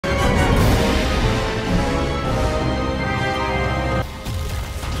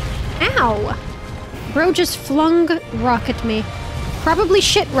Ow! Bro just flung rock at me. Probably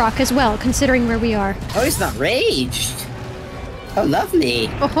shit rock as well, considering where we are. Oh, he's not raged. Oh, lovely.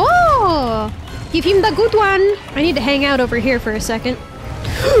 Oh-ho! Give him the good one. I need to hang out over here for a second.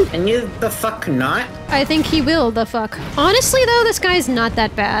 And you the fuck not? I think he will the fuck. Honestly though, this guy's not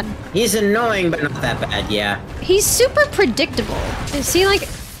that bad. He's annoying, but not that bad, yeah. He's super predictable. Is he like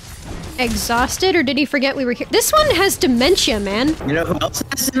exhausted or did he forget we were here? This one has dementia, man. You know who else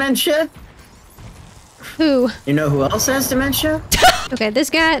has dementia? Who? You know who else has dementia? Okay, this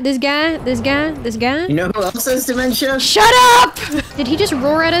guy. You know who else has dementia? Shut up! Did he just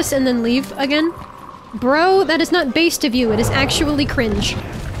roar at us and then leave again? Bro, that is not based of you. It is actually cringe.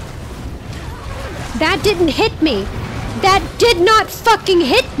 That didn't hit me. That did not fucking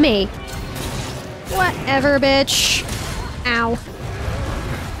hit me. Whatever, bitch. Ow.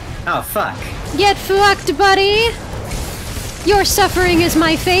 Oh, fuck. Get fucked, buddy. Your suffering is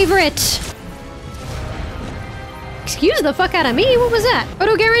my favorite. Excuse the fuck out of me, what was that?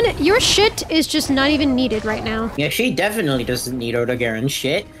 Odogaron, your shit is just not even needed right now. Yeah, she definitely doesn't need Odogaron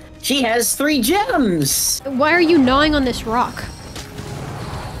shit. She has 3 gems! Why are you gnawing on this rock?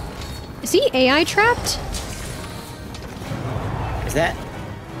 Is he AI trapped? Is that...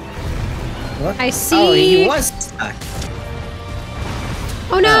 What? I see. Oh, he was stuck.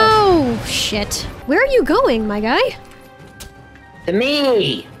 Oh no! Oh. Shit. Where are you going, my guy? To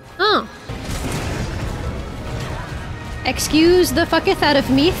me! Oh. Excuse the fucketh out of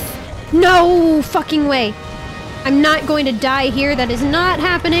me. No fucking way. I'm not going to die here. That is not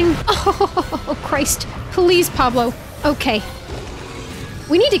happening. Oh, Christ. Please, Pablo. Okay.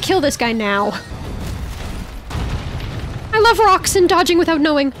 We need to kill this guy now. I love rocks and dodging without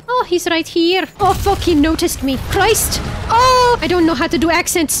knowing. Oh, he's right here. Oh, fuck, he noticed me. Christ. Oh, I don't know how to do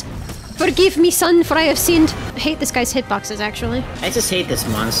accents. Forgive me, son, for I have sinned. I hate this guy's hitboxes, actually. I just hate this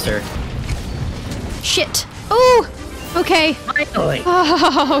monster. Shit. Oh! Okay. Finally.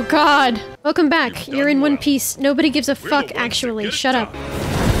 Oh, God. Welcome back. You're in one piece. Nobody gives a fuck, actually. Shut up.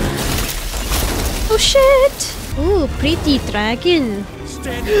 Oh, shit. Ooh, pretty dragon.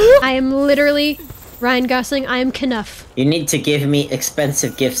 I am literally Ryan Gosling. I am Knuff. You need to give me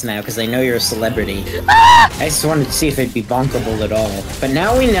expensive gifts now, because I know you're a celebrity. I just wanted to see if it'd be bonkable at all. But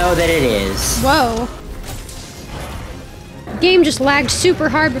now we know that it is. Whoa. Game just lagged super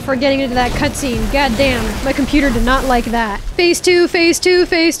hard before getting into that cutscene. God damn, my computer did not like that. Phase 2, phase 2,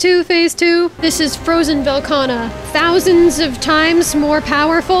 phase 2, phase 2. This is frozen Velkhana. Thousands of times more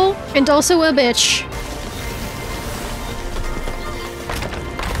powerful, and also a bitch.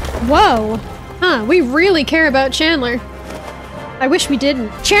 Whoa. Huh, we really care about Chandler. I wish we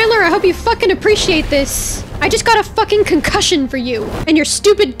didn't. Chandler, I hope you fucking appreciate this. I just got a fucking concussion for you and your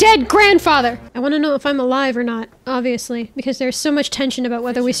stupid dead grandfather. I want to know if I'm alive or not, obviously, because there's so much tension about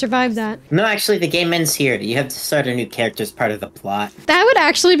whether we survived that. No, actually, the game ends here. You have to start a new character as part of the plot. That would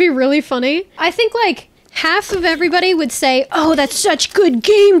actually be really funny. I think, like, half of everybody would say, oh, that's such good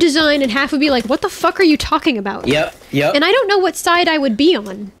game design, and half would be like, what the fuck are you talking about? Yep. And I don't know what side I would be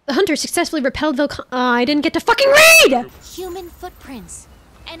on. The hunter successfully repelled Velkhana. I didn't get to fucking read! Human footprints.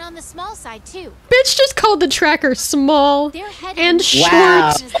 And on the small side, too. Bitch just called the tracker small and short.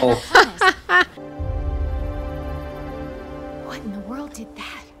 Wow. What in the world did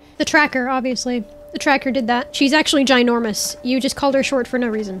that? The tracker, obviously. The tracker did that. She's actually ginormous. You just called her short for no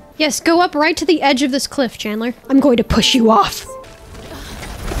reason. Yes, go up right to the edge of this cliff, Chandler. I'm going to push you off.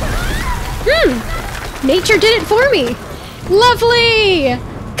 Nature did it for me. Lovely.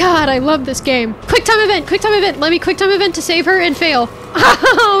 God, I love this game. Quick time event, quick time event. Let me quick time event to save her and fail.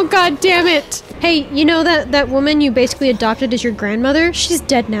 Oh, god damn it. Hey, you know that woman you basically adopted as your grandmother? She's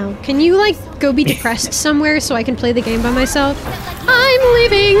dead now. Can you, like, go be depressed somewhere so I can play the game by myself? I'm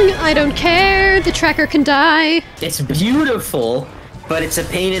leaving. I don't care. The tracker can die. It's beautiful, but it's a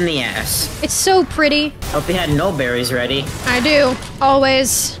pain in the ass. It's so pretty. Hope you had no berries ready. I do.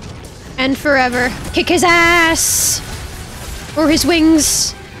 Always. And forever. Kick his ass! Or his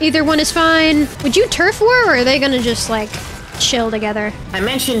wings. Either one is fine. Would you turf war, or are they gonna just, like, chill together? I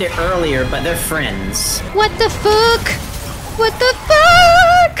mentioned it earlier, but they're friends. What the fuck? What the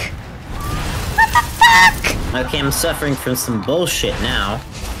fuck? What the fuck? Okay, I'm suffering from some bullshit now.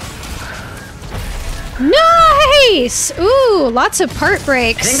 Nice! Ooh, lots of part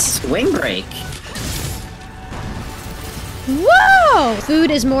breaks. I think it's wing break. Whoa!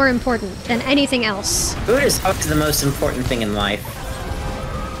 Food is more important than anything else. Food is up to the most important thing in life.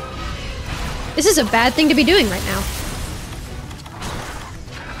 This is a bad thing to be doing right now.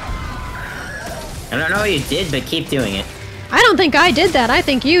 I don't know what you did, but keep doing it. I don't think I did that. I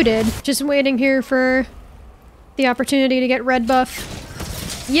think you did. Just waiting here for the opportunity to get red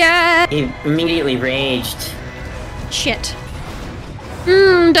buff. Yeah! He immediately raged. Shit.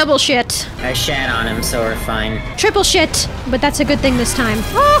 Double shit. I shat on him, so we're fine. Triple shit, but that's a good thing this time.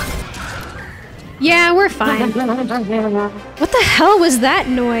 Oh! Yeah, we're fine. What the hell was that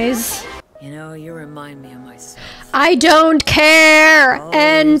noise? You know, you remind me of myself. I don't care!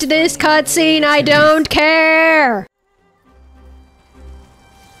 End this cutscene, I don't care!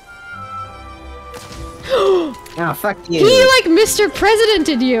 Oh, fuck you. He, like, Mr.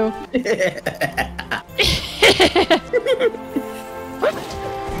 Presidented you!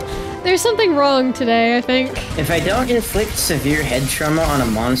 There's something wrong today, I think. If I don't inflict severe head trauma on a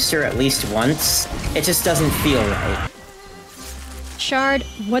monster at least once, it just doesn't feel right. Shard,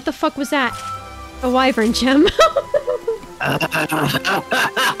 what the fuck was that? A wyvern gem.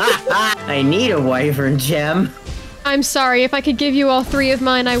 I need a wyvern gem. I'm sorry, if I could give you all 3 of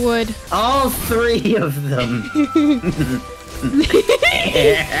mine, I would. All 3 of them.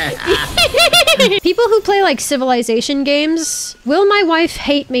 People who play like Civilization games, will my wife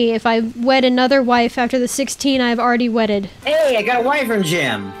hate me if I wed another wife after the 16 I've already wedded? Hey, I got a wyvern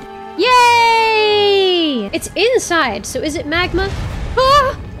gem. Yay! It's inside, so is it magma?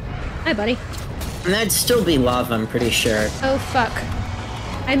 Ah! Hi, buddy. And that'd still be lava, I'm pretty sure. Oh, fuck.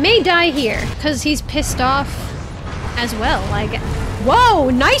 I may die here, because he's pissed off as well. Like, whoa,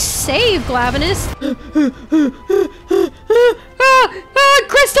 nice save, Glavenus.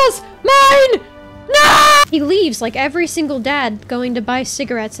 Crystals! Mine! No! He leaves like every single dad going to buy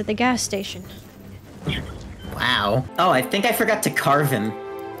cigarettes at the gas station. Wow. Oh, I think I forgot to carve him.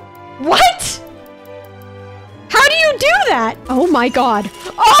 What? How do you do that? Oh my god.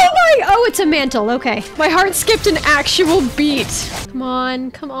 Oh, it's a mantle. Okay. My heart skipped an actual beat. Come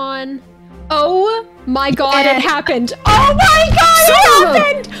on, come on. Oh my god, it happened. Oh my god,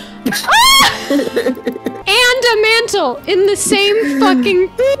 it happened! And a mantle in the same fucking...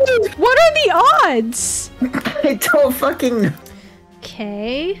 What are the odds? I don't fucking know.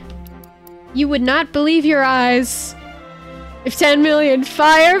 Okay. You would not believe your eyes if 10 million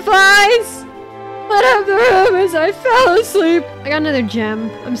fireflies lit up the room as I fell asleep. I got another gem.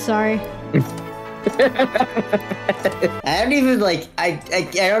 I'm sorry. I don't even I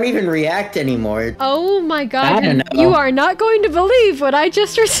don't even react anymore. Oh my god. I don't know. You are not going to believe what I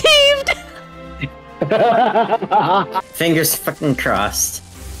just received. Fingers fucking crossed.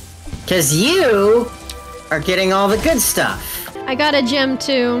 Cause you are getting all the good stuff. I got a gem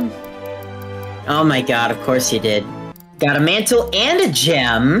too. Oh my god, of course you did. Got a mantle and a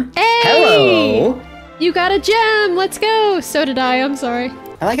gem. Hey! Hello! You got a gem! Let's go! So did I, I'm sorry.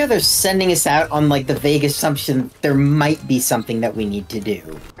 I like how they're sending us out on the vague assumption there might be something that we need to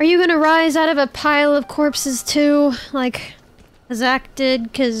do. Are you gonna rise out of a pile of corpses too? Like Zach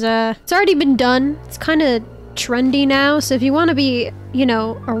did? Cause it's already been done. It's kinda trendy now, so if you wanna be, you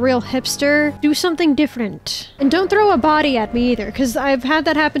know, a real hipster, do something different. And don't throw a body at me either, cause I've had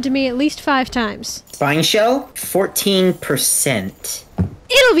that happen to me at least 5 times. Spine shell? 14%.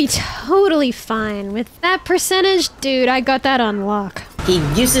 It'll be totally fine. With that percentage, dude, I got that on lock. He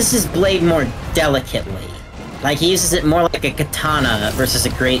uses his blade more delicately. Like, he uses it more like a katana versus a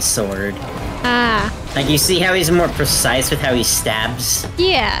greatsword. Ah. Like, you see how he's more precise with how he stabs?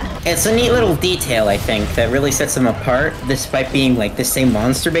 Yeah. It's a neat little detail, I think, that really sets him apart, despite being, the same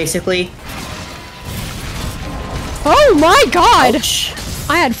monster, basically. Oh my god! Ouch.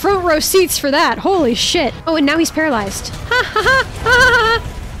 I had front row seats for that. Holy shit. Oh, and now he's paralyzed. Ha ha ha ha ha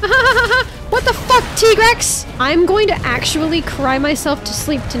ha. What the fuck, Tigrex? I'm going to actually cry myself to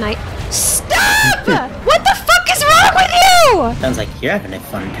sleep tonight. Stop! What the fuck is wrong with you? Sounds like you're having a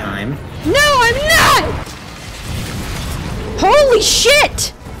fun time. No, I'm not! Holy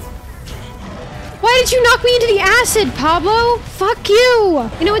shit! Why did you knock me into the acid, Pablo? Fuck you!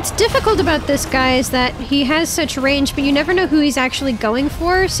 You know, what's difficult about this guy is that he has such range, but you never know who he's actually going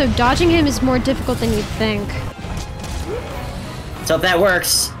for, so dodging him is more difficult than you'd think. So if that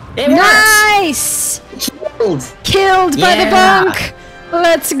works, it Nice! works! Killed by the bunk!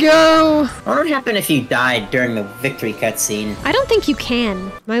 Let's go! What would happen if you died during the victory cutscene? I don't think you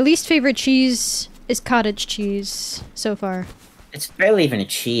can. My least favorite cheese is cottage cheese, so far. It's barely even a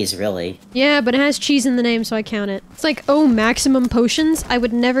cheese, really. Yeah, but it has cheese in the name, so I count it. It's like, oh, maximum potions? I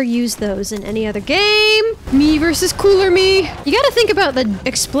would never use those in any other game! Me versus cooler me! You gotta think about the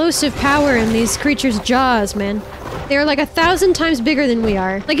explosive power in these creatures' jaws, man. They're like 1,000 times bigger than we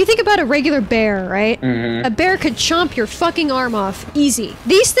are. Like, you think about a regular bear, right? Mm-hmm. A bear could chomp your fucking arm off. Easy.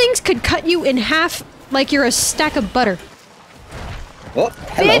 These things could cut you in half like you're a stack of butter. Oh,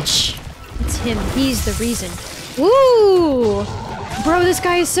 hello. Bitch! It's him. He's the reason. Ooh! Bro, this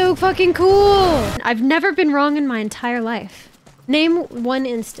guy is so fucking cool! I've never been wrong in my entire life. Name one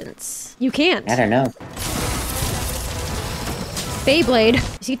instance. You can't. I don't know. Beyblade.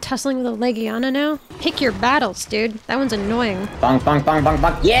 Is he tussling with a Legiana now? Pick your battles, dude. That one's annoying. Bonk, bonk, bonk, bonk,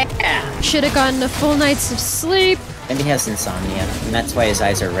 bonk. Yeah! Should have gotten a full night's of sleep. Maybe he has insomnia, and that's why his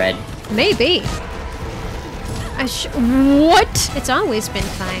eyes are red. Maybe. What? It's always been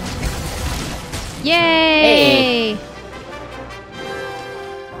fine. Yay! Hey.